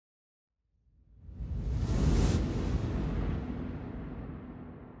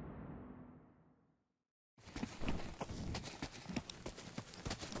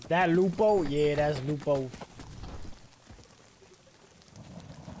That Lupo? Yeah, that's Lupo.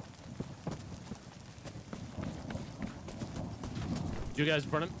 You guys in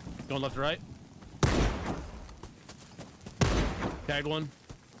front of him? Going left to right? Tagged one.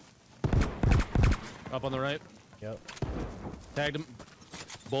 Up on the right. Yep. Tagged him.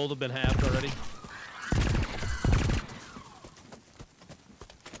 Both have been halved already.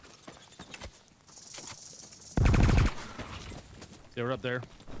 They were up there.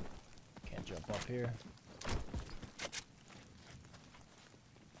 Can't jump up here.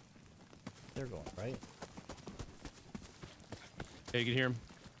 They're going right. Yeah, you can hear him.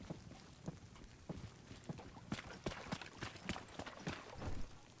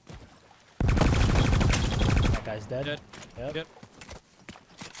 That guy's dead. Dead. Yep.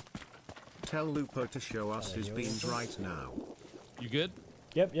 Tell Lupo to show us his beans right now. You good?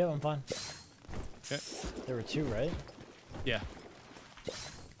 Yep, I'm fine. Okay. There were two, right? Yeah.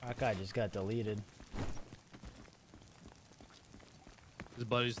 That guy just got deleted. His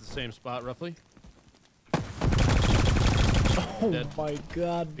buddy's the same spot, roughly. Oh Dead. my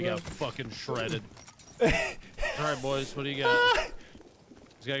god, He bro. got fucking shredded. Alright, boys, what do you got?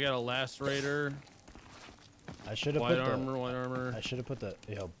 This guy got a lacerator. I should have White put armor, white armor. I should have put the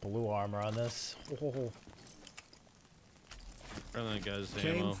blue armor on this. Oh. That guy's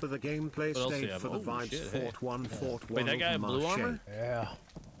Came ammo. for the gameplay, What else do you stayed have? for the Oh, vibes, shit, fought hey. one, fought Wait, one. that guy had blue Marche. armor? Yeah.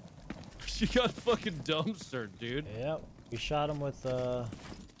 She got fucking dumpstered, dude. Yep. We shot him with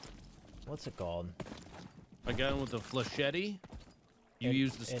what's it called? I got him with the flechette. You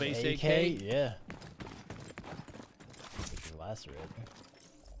used the space AK? AK? Yeah. Lacerate.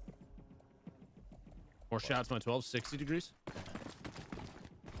 More shots, my 12, 60 degrees.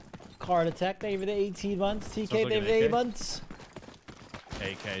 Card attack, thank you for the 18 months. TK, like thank you an for the 8 AK. months.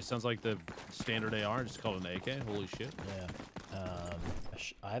 AK. Sounds like the standard AR, just call it an AK. Holy shit. Yeah.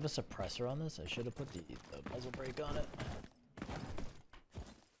 I have a suppressor on this. I should have put the muzzle brake on it.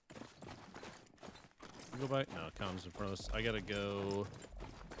 Go back. No, comms in front of us. I gotta go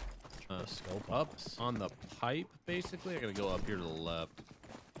Scope up this. on the pipe, basically. I gotta go up here to the left.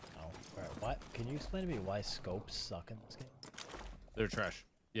 Oh, alright. What? Can you explain to me why scopes suck in this game? They're trash.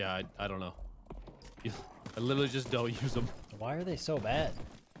 Yeah, I don't know. I literally just don't use them. Why are they so bad?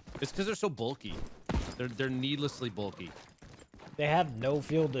 It's because they're so bulky. They're needlessly bulky. They have no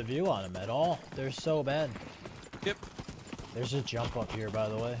field of view on them at all. They're so bad. Yep. There's a jump up here, by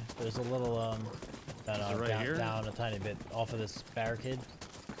the way. There's a little down a tiny bit off of this barricade.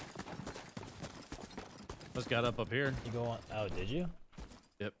 Just got up here. You go on. Oh, did you?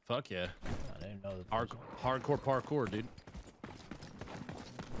 Yep. Fuck yeah. I didn't know that. Hardcore parkour, dude.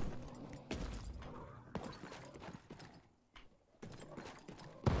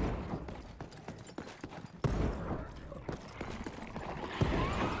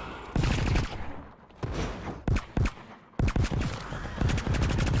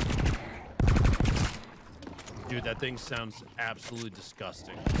 Dude, that thing sounds absolutely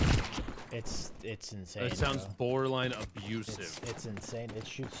disgusting. It's insane. It sounds bro. borderline abusive. It's insane. It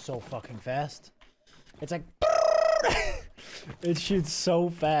shoots so fucking fast. It's like it shoots so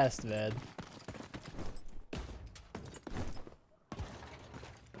fast, man.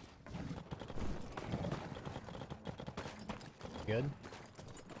 Good.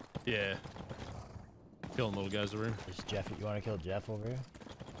 Yeah. Killing little guys over here. There's Jeff. You want to kill Jeff over here?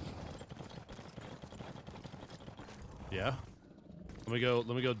 Yeah. Let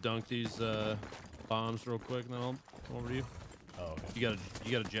me go dunk these bombs real quick, and then I'll come over to you. Oh, okay.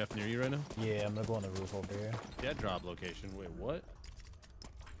 You got a Jeff near you right now? Yeah, I'm gonna go on the roof over here. Dead drop location. Wait, what?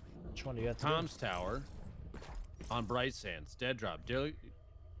 Which one do you have to Tom's Tower on Bright Sands. Dead drop.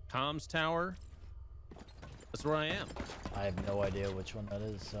 Tom's Tower. That's where I am. do? I have no idea which one that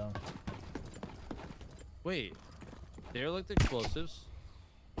is, so. Wait. They're like the explosives.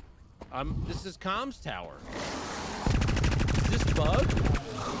 This is Comms Tower. Is this bug?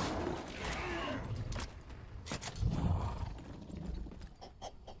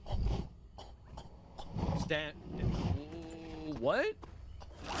 What?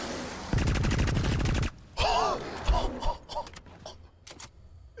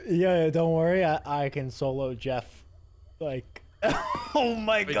 Yeah, don't worry. I can solo Jeff. Like, oh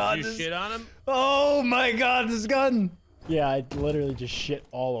my god. Did you shit on him? Oh my god, this gun. Yeah, I literally just shit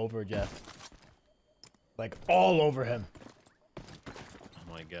all over Jeff. Like, all over him. Oh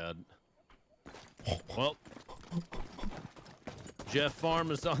my god. Well, Jeff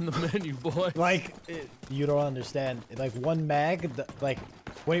Farm is on the menu, boy. Like, you don't understand. Like, one mag, like,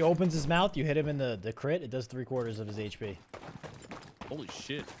 when he opens his mouth, you hit him in the crit, it does 3/4 of his HP. Holy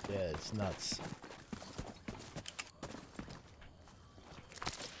shit. Yeah, it's nuts.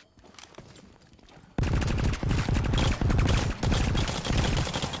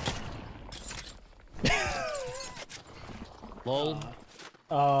 Lol.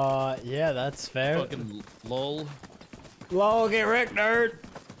 Yeah, that's fair. Fucking lol. Lol, get Rick, nerd.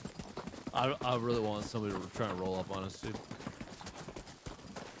 I really want somebody to try and roll up on us, dude.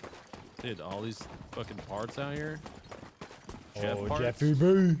 Dude, all these fucking parts out here. Oh, parts? Jeffy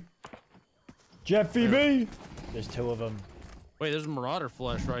B. Jeffy B. There's 2 of them. Wait, there's Marauder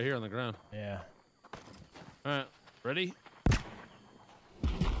flesh right here on the ground. Yeah. All right, ready?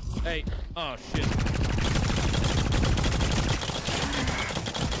 Hey, oh shit.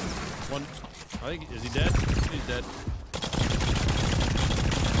 One, I think, is he dead? He's dead.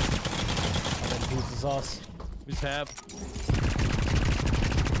 Pizza sauce. He's half.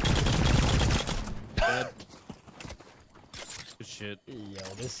 Dead. Good shit. Yo,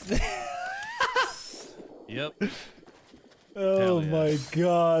 this. Yep. Oh yeah. my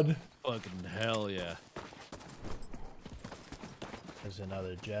god. Fucking hell yeah. There's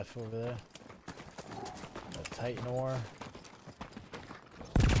another Jeff over there. A Titan ore.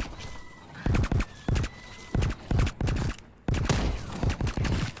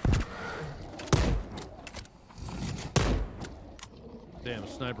 Damn,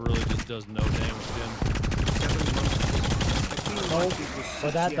 sniper really just does no damage to him. 7 months. Oh, Like it was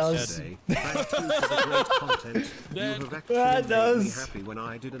but that such does. yesterday. Thank you for the great content. You That- have actually that made does. me happy when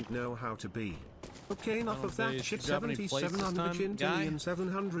I didn't know how to be. Okay, enough Oh, of that Dave, shit. you drop any plates this time, 77 guy? and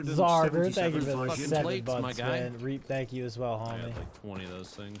 777 Zarger, thank you for the fucking 7 plates, my bucks, guy. man. Reap, thank you as well, I homie. got like 20 of those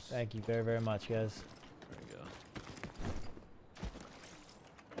things. Thank you very, very much, guys. There you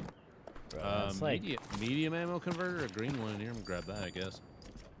go. Bro, it's like, medium ammo converter, a green one in here. I'm gonna grab that, I guess.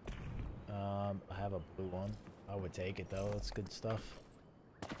 I have a blue one. I would take it though. It's good stuff.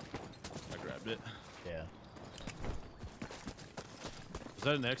 I grabbed it. Yeah. Is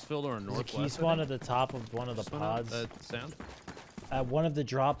that an exfil or a There's a northwest? key spawn at the top of one of the pods. That sound? At one of the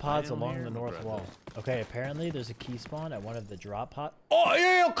drop pods Down along here, the I'm north gonna wall. grab Okay, apparently there's a key spawn at one of the drop pods. Oh,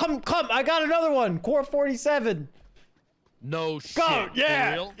 yeah, come. I got another one. Core 47. No shit. Go, For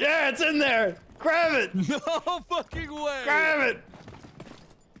yeah. real? Yeah, it's in there. Grab it. No fucking way. Grab it.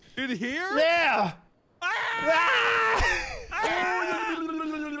 In here? Yeah. Ah!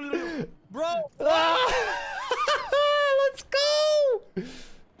 Bro. Ah! Let's go.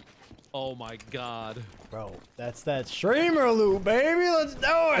 Oh my god. Bro, that's that streamer loot, baby. Let's do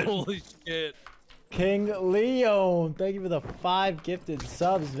it. Holy shit. King Leon, thank you for the 5 gifted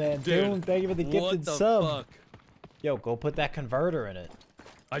subs, man. Dude, Doom, thank you for the what gifted the sub. fuck? Yo, go put that converter in it.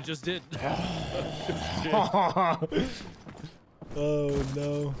 I just did. Oh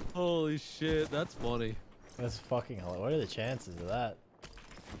no. Holy shit, that's funny. That's fucking hilarious. What are the chances of that?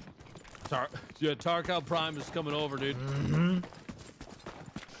 Tarkov Prime is coming over, dude. Mm-hmm.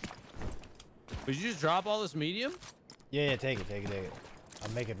 Did you just drop all this medium? Yeah, take it.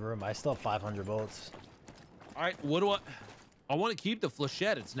 I'm making room. I still have 500 bullets. All right, what do I want to keep the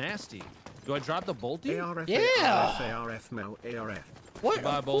flechette. It's nasty. Do I drop the bolty? ARF, Yeah. ARF, Mel, ARF. What?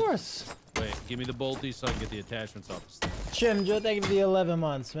 Goodbye, Of Bolt. course. Wait, give me the bolty so I can get the attachments off this thing. Chimja, thank you for the 11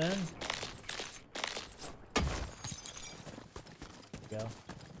 months, man. Go.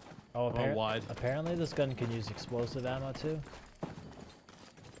 Oh, wide. Apparently this gun can use explosive ammo too.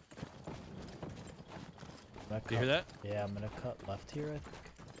 Do you hear that? Yeah, I'm gonna cut left here, I think.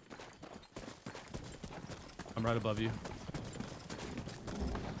 I'm right above you.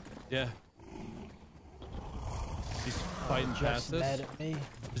 Yeah. He's fighting past Jeff's mad us. at me.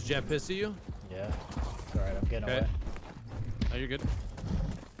 Does Jeff piss at you? Yeah. It's alright, I'm getting Okay. away. Oh, you're good.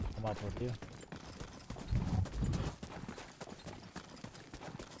 I'm up with you.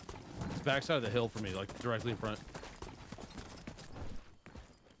 It's backside of the hill for me, like directly in front.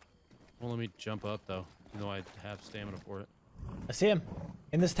 Won't let me jump up though, even though I have stamina for it. I see him.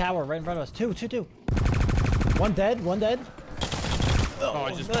 In this tower, right in front of us. Two. One dead. Oh,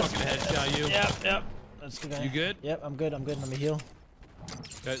 I just fucking headshot you. Yep. That's good. You good? Yep, I'm good. Let me heal.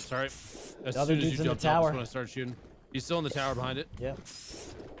 Okay, sorry. As other soon as dude's you in the jumped up, tower. that's when I started shooting. He's still in the tower behind it. Yep.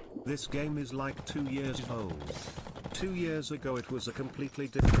 This game is like 2 years old. 2 years ago it was a completely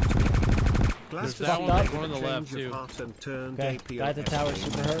different game. Glad There's to that see one, that like one on the change left, of too. heart and turned Okay, APO guy at the tower, game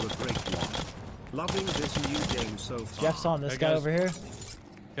super into hurt. a great one. Loving this new game so far. Jeff's on this Hey, guy guys. over here.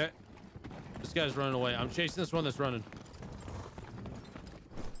 Okay. This guy's running away. I'm chasing this one that's running.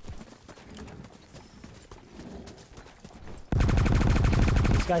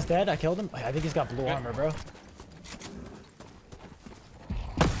 This guy's dead. I killed him. I think he's got blue Okay. armor, bro.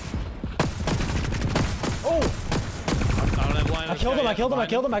 Oh! I don't have line I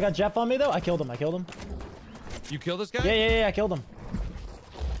killed him. I got Jeff on me though. I killed him. You kill this guy? Yeah. I killed him.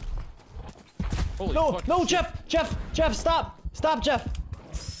 Holy No, fucking shit. Jeff, stop, Jeff,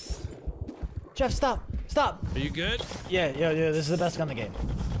 Jeff, stop. Stop. Are you good? Yeah. This is the best gun in the game.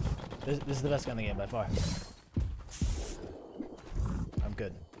 This is the best gun in the game by far. I'm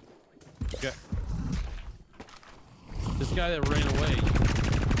good. Okay. This guy that ran away,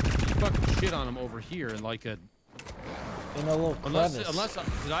 you fucking shit on him over here in like a... In a little crevice. Unless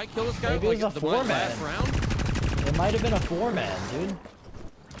did I kill this guy? Maybe Like it was a the last 4-man. round? It might have been a 4-man, dude.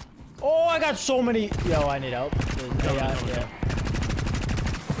 Oh, I got so many. Yo, I need help. Yeah.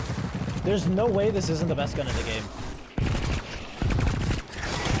 There's no way this isn't the best gun in the game.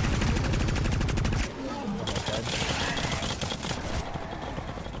 Almost dead.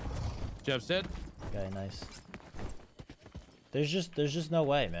 Jeb's dead. Okay, nice. There's just no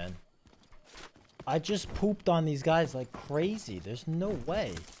way, man. I just pooped on these guys like crazy. There's no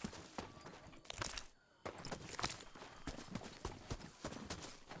way.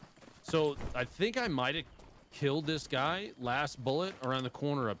 So I think I might have killed this guy last bullet around the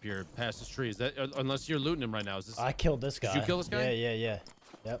corner up here past this tree. Is that unless you're looting him right now? Is this? I killed this guy. Did you kill this guy? Yeah.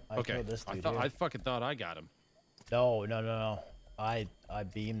 Yep. I Okay. killed this dude. I fucking thought I got him. No. I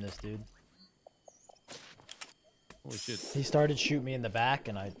beamed this dude. Holy shit. He started shooting me in the back,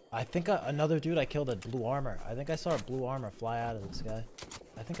 and I think another dude I killed had blue armor. I think I saw a blue armor fly out of this guy.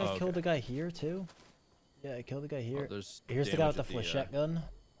 I think I killed the guy here too. Yeah, I killed the guy here. Here's the guy with the flechette gun.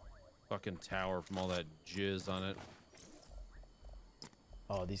 Fucking tower from all that jizz on it.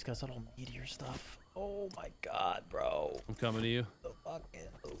 Oh, these guys got all meteor stuff. Oh my god, bro. I'm coming to you. The fucking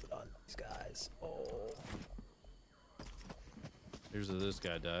loot on these guys. Oh. Here's where this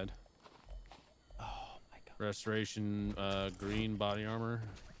guy died. Oh my god. Restoration, green body armor.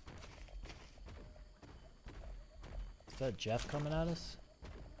 Is that Jeff coming at us?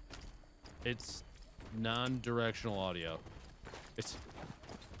 It's non-directional audio. It's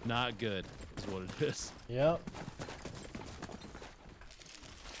not good, is what it is. Yep.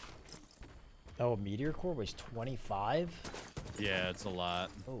 Oh, a meteor core weighs 25? Yeah, it's a lot.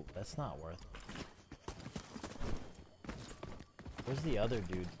 Oh, that's not worth it. Where's the other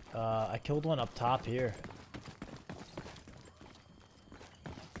dude? I killed one up top here.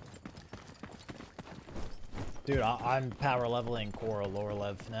 Dude, I'm power leveling core lower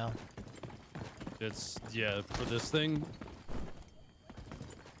lev now. It's, yeah, for this thing,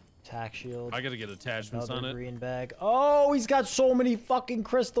 Attack shield. I gotta get attachments Another on it. green bag. Oh, he's got so many fucking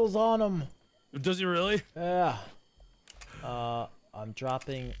crystals on him. Does he really? Yeah. I'm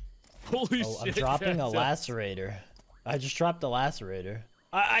dropping. Holy Oh, shit. I'm dropping a yeah. lacerator. I just dropped a lacerator.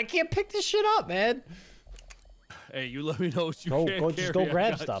 I can't pick this shit up, man. Hey, you let me know what you Go, can't just carry. go I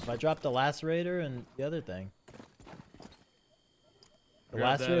grab got stuff. I dropped the lacerator and the other thing. The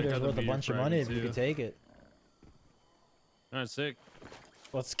Grab that, I lacerator's got the worth a meteor bunch of money if fragment, you too. could take it. Alright, sick.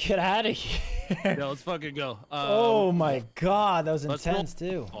 Let's get out of here. Yeah, let's fucking go. Oh my god, that was let's intense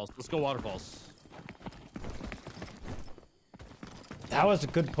too. Waterfalls. Let's go waterfalls. That was a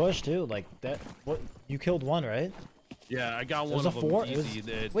good push too. Like that. What you killed one, right? Yeah, I got It one was of a them 4? easy.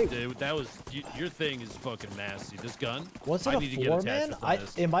 Wait. That was your thing is fucking nasty. This gun. Was it I a need to get 4-man? attachments on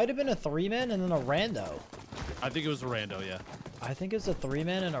this. It might have been a 3-man and then a rando. I think it was a rando. Yeah. I think it's a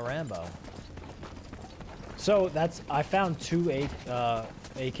 3-man and a Rambo. So that's I found 2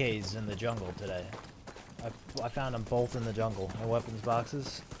 AKs in the jungle today. I found them both in the jungle in weapons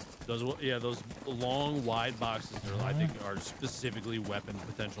boxes. Those long wide boxes are, I think, are specifically weapon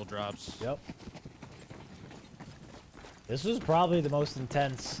potential drops. Yep. This was probably the most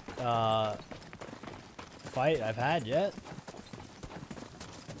intense fight I've had yet.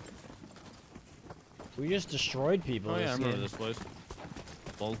 We just destroyed people. Oh yeah, I this remember game. this place.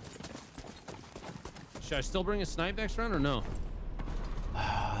 Well, should I still bring a snipe next round or no?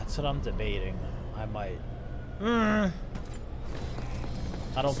 That's what I'm debating. I might. I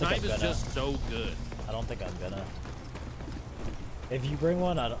don't think I'm Snipe is gonna. just so good. I don't think I'm gonna. If you bring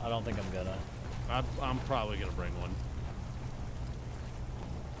one, I don't think I'm gonna. I'm probably gonna bring one.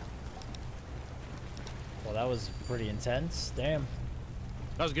 Well, that was pretty intense. Damn.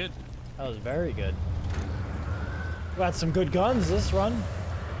 That was good. That was very good. Got some good guns this run.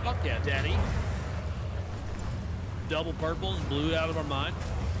 Fuck yeah, daddy. Double purples, blew out of our mind.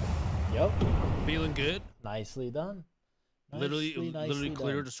 Yep. Feeling good. Nicely done. Literally Nicely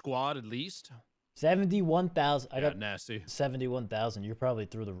cleared done. a squad at least. 71,000. I Yeah, got nasty. 71,000. You're probably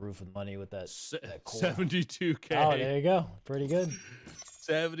through the roof with money with that. that core. 72K. Oh, there you go. Pretty good.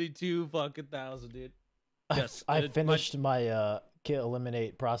 72 fucking thousand, dude. Yes. I finished my kill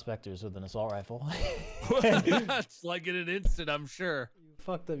eliminate prospectors with an assault rifle. It's like in an instant, I'm sure. You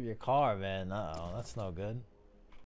fucked up your car, man. Uh-oh, that's no good.